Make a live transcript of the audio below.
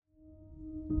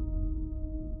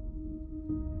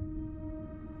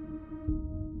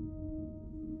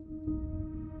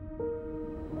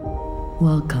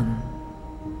Welcome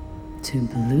to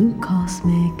Blue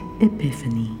Cosmic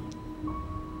Epiphany.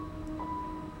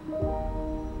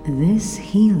 This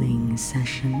healing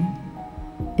session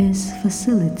is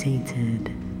facilitated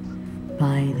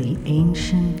by the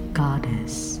ancient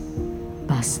goddess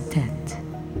Bastet.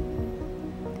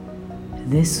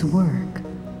 This work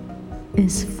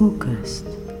is focused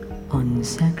on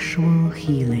sexual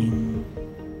healing.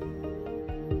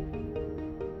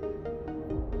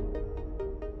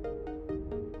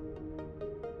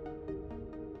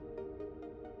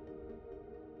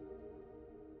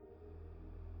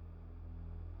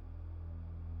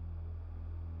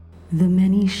 The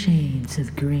many shades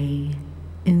of gray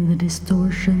in the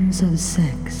distortions of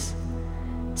sex,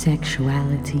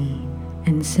 sexuality,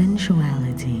 and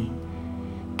sensuality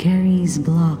carries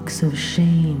blocks of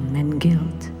shame and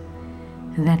guilt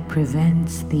that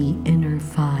prevents the inner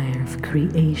fire of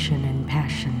creation and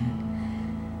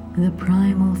passion, the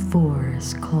primal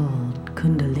force called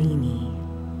Kundalini.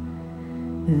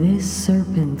 This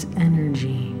serpent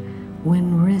energy,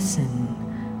 when risen,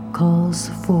 calls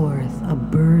forth a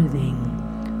birthing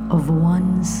of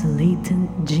one's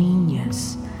latent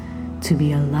genius to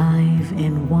be alive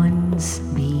in one's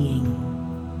being.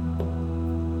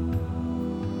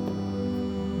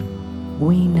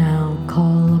 We now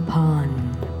call upon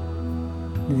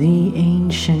the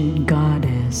ancient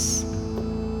goddess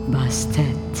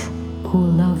Bastet, who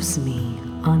loves me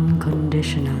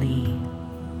unconditionally.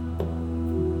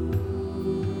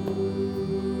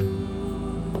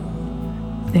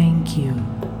 Thank you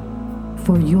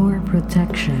for your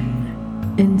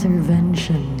protection,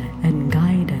 intervention, and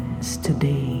guidance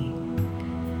today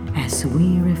as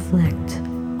we reflect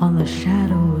on the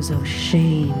shadows of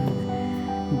shame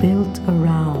built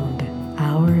around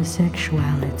our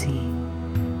sexuality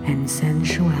and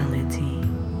sensuality.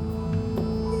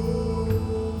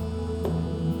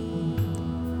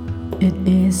 It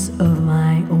is of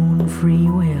my own free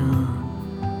will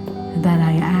that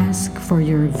I ask for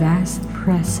your vast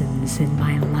presence in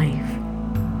my life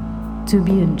to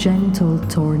be a gentle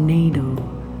tornado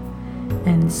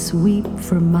and sweep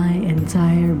from my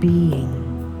entire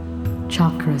being,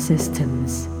 chakra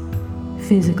systems,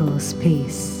 physical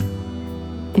space,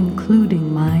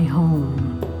 including my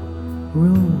home,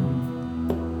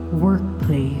 room,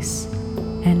 workplace,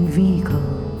 and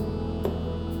vehicle,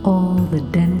 all the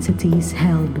densities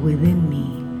held within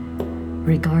me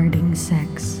regarding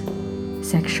sex,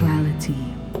 sexuality,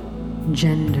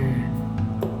 gender,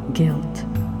 guilt,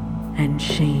 and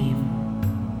shame.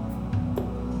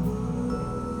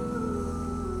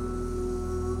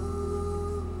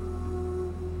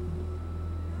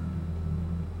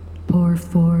 Pour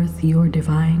forth your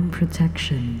divine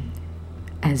protection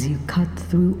as you cut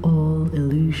through all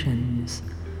illusions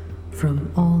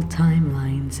from all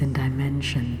timelines and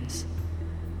dimensions,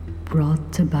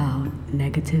 brought about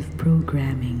negative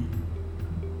programming,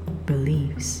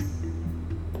 beliefs,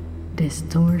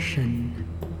 distortion,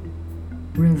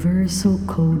 reversal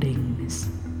codings,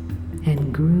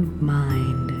 and group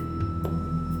mind.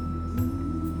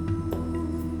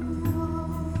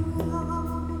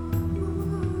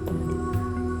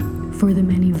 For the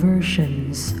many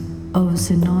versions of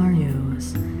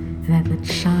scenarios that the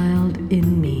child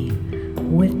in me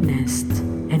witnessed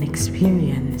and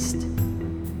experienced,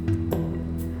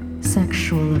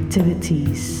 sexual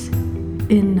activities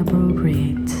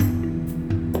inappropriate,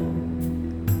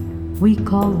 we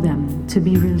call them to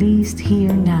be released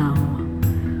here now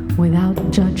without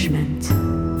judgment.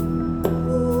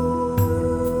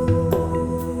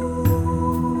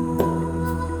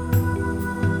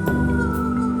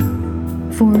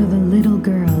 For the little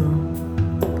girl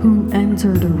who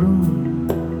entered a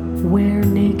room where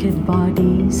naked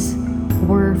bodies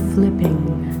were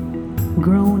flipping,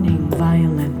 groaning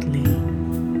violently.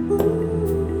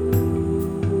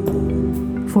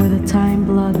 For the time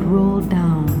blood rolled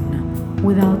down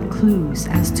without clues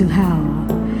as to how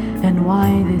and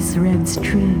why this red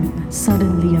stream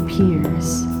suddenly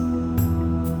appears,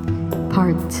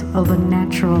 part of a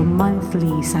natural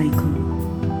monthly cycle.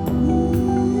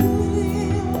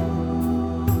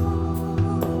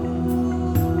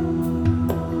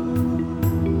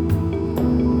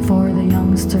 For the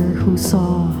youngster who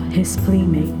saw his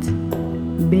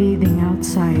playmate bathing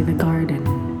outside the garden,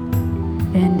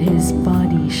 and his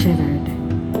body shivered,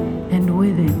 and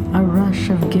with it a rush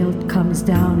of guilt comes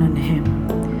down on him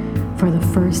for the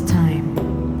first time,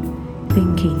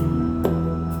 thinking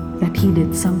that he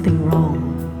did something wrong.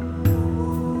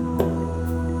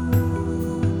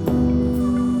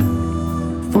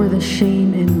 For the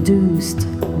shame induced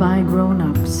by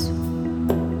grown-ups,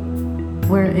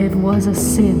 where it was a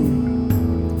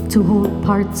sin to hold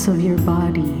parts of your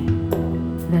body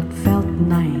that felt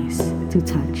nice to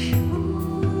touch.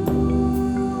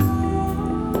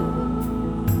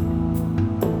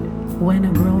 When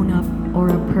a grown-up or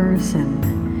a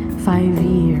person 5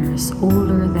 years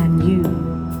older than you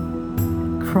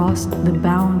crossed the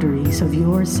boundaries of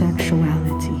your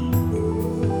sexuality,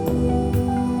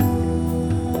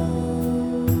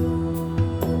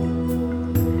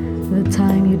 the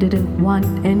time you didn't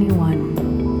want anyone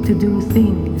to do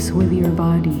things with your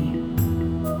body,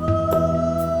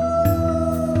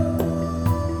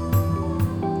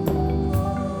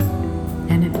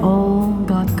 and it all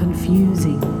got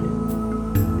confusing,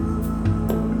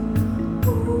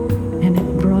 and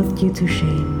it brought you to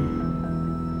shame.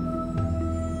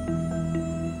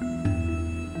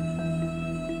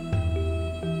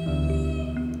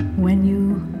 When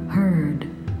you heard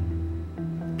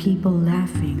people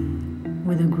laughing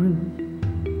with a group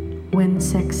when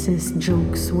sexist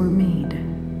jokes were made,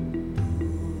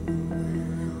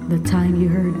 the time you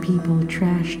heard people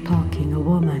trash talking a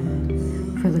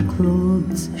woman for the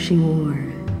clothes she wore,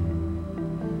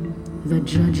 the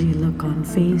judgy look on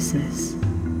faces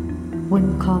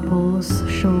when couples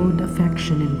showed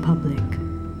affection in public,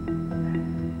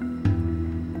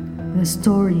 the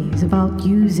stories about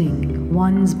using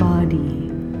one's body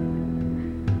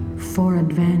for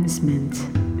advancement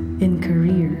in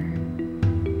career,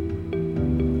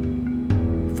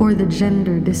 for the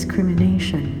gender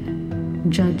discrimination,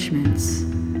 judgments,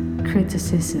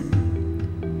 criticism,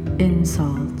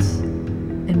 insults,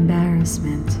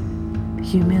 embarrassment,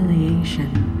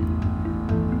 humiliation,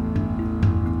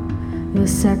 the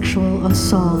sexual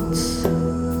assaults,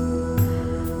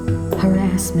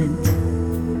 harassment,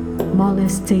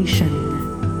 molestation,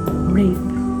 rape,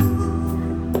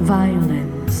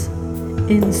 violence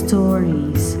in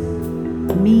stories,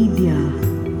 media,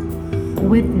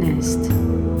 witnessed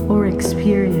or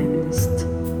experienced.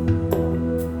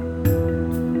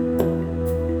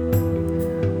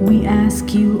 We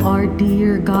ask you, our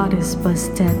dear goddess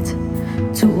Bastet,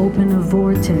 to open a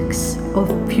vortex of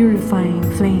purifying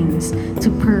flames to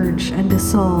purge and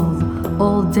dissolve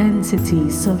all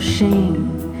densities of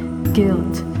shame,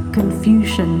 guilt,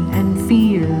 confusion, and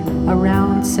fear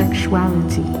around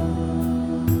sexuality.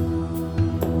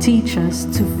 Teach us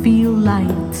to feel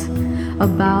light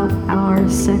about our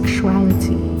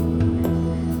sexuality,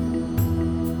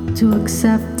 to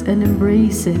accept and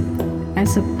embrace it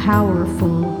as a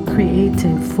powerful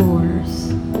creative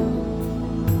force.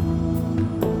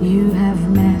 You have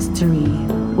mastery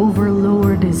over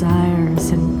lower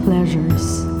desires and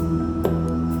pleasures.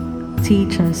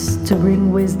 Teach us to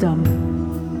bring wisdom,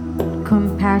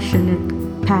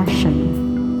 compassionate passion,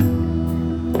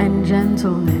 and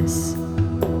gentleness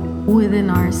within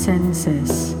our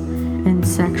senses and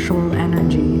sexual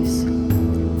energies,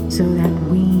 so that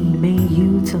we may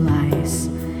utilize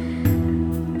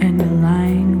and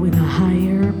align with the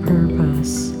higher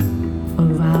purpose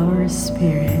of our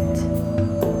spirit.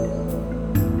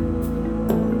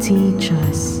 Teach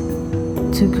us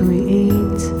to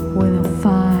create with a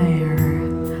fire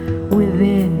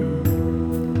within,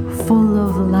 full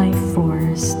of life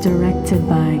force directed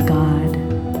by God,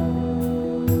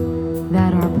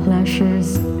 that our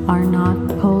pleasures are not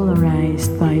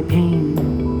polarized by pain,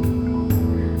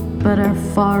 but are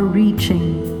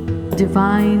far-reaching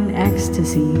divine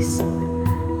ecstasies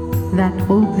that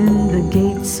open the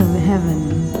gates of heaven,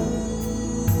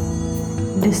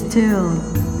 distilled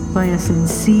by a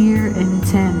sincere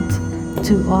intent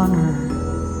to honor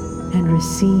and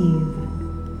receive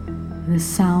the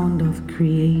sound of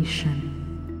creation.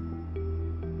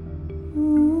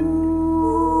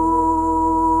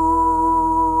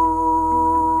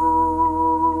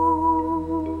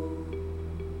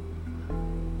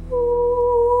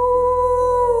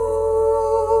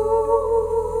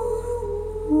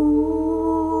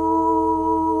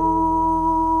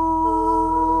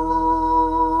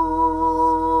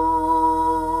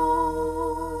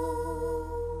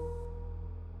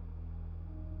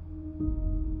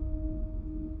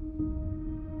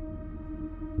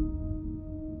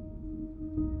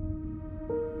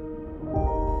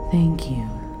 Thank you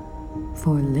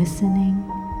for listening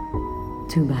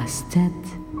to Bastet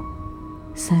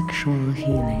Sexual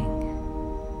Healing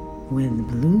with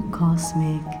Blue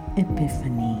Cosmic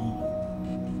Epiphany.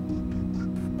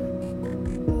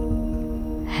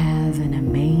 Have an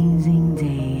amazing